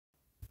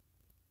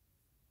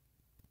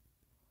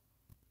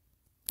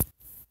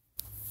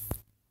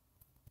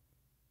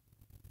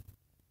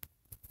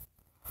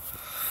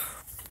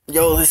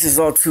Yo, this is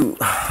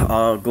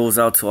goes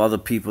out to all the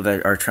people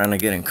that are trying to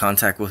get in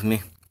contact with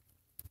me.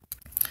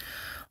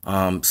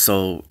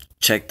 So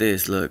check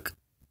this. Look,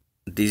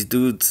 these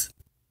dudes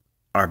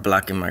are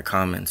blocking my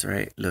comments,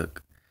 right?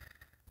 Look,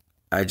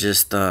 I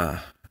just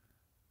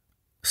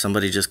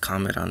somebody just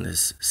comment on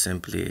this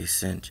simply a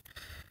cinch.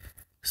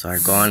 So I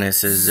go on, it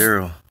says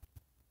 0,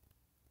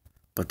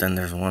 but then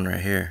there's one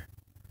right here,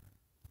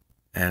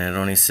 and it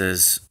only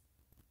says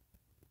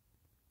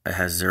it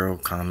has 0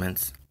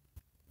 comments.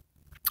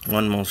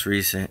 One most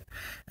recent,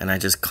 and I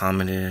just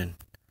commented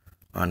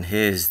on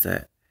his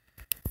that,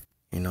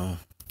 you know,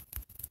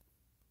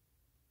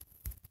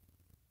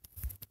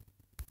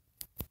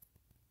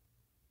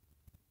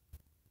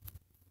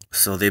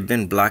 so they've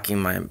been blocking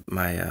my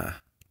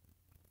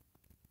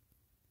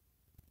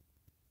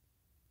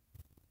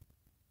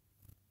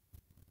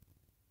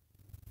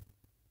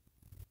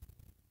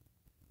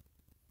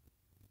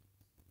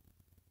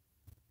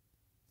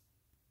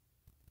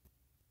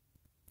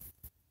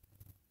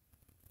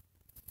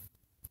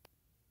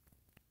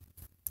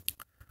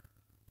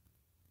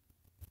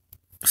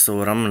so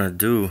what I'm gonna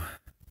do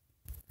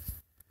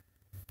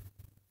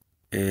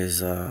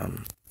is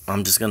I'm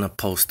just gonna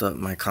post up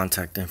my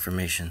contact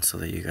information so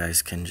that you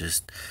guys can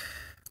just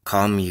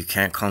call me. You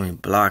can't call me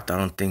blocked. I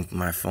don't think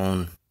my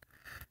phone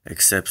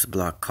accepts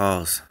blocked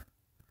calls.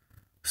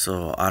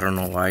 So I don't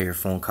know why your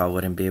phone call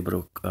wouldn't be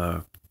able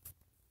to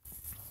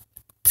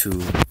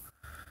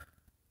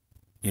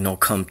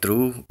come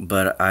through,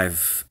 but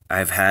I've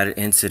had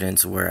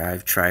incidents where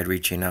I've tried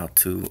reaching out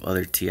to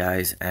other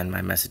TIs and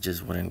my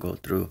messages wouldn't go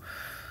through.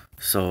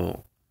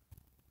 So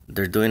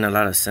they're doing a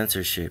lot of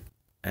censorship,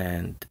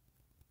 and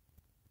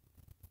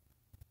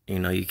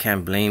you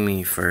can't blame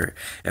me for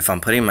if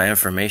I'm putting my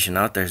information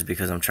out there, is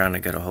because I'm trying to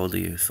get a hold of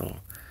you.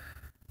 So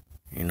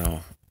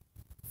the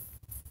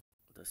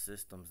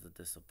system's the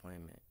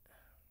disappointment.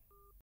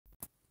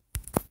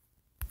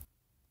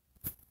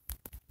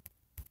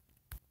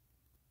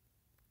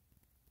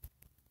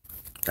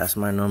 That's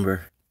my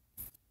number.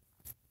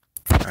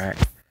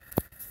 Alright.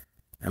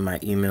 And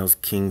my email's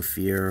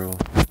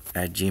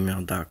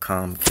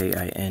kingfierro@gmail.com.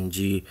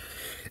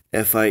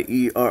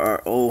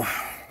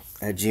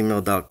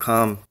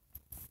 KINGFIERRO@gmail.com.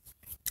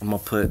 I'm gonna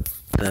put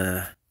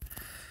the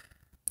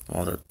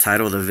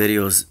title of the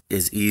video is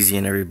easy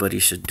and everybody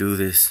should do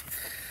this.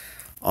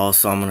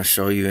 Also, I'm gonna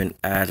show you and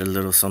add a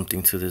little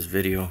something to this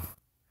video.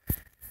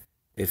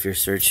 If you're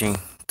searching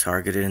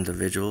targeted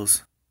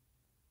individuals,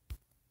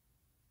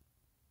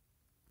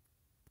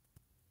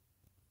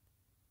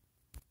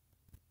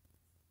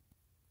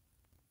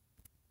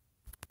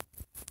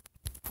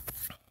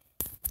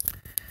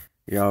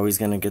 you're always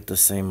gonna get the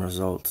same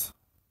results.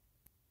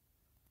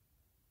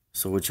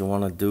 So what you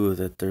want to do is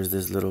that there's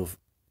these little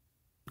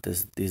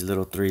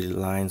 3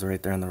 lines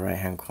right there in the right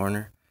hand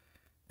corner,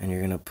 and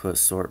you're gonna put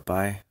sort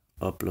by,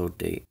 upload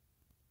date,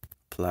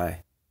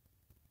 apply,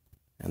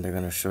 and they're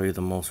gonna show you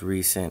the most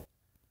recent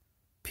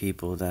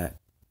people that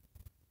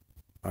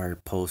are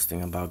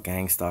posting about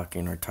gang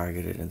stalking or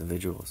targeted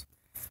individuals.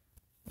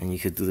 And you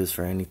could do this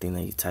for anything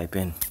that you type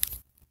in.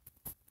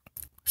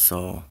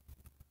 So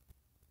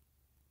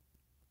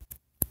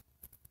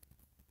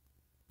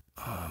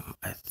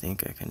I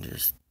think I can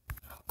just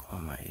go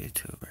on my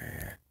YouTube right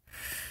here.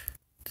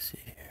 Let's see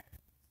here.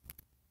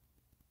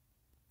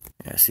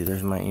 Yeah, see,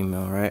 there's my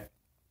email, right?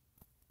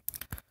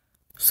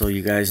 So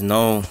you guys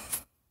know,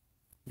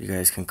 you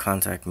guys can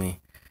contact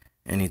me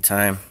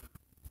anytime,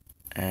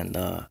 and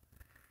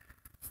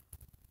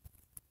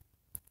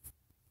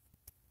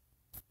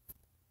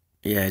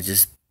yeah,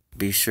 just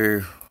be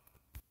sure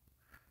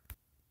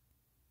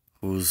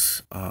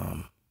who's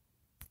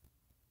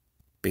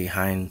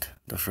behind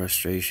the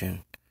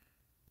frustration,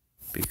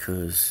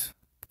 because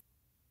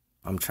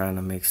I'm trying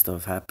to make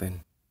stuff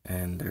happen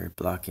and they're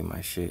blocking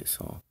my shit.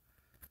 So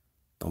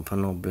don't put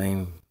no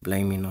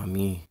blaming on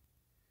me.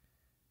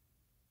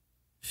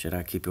 Should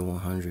I keep it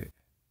 100?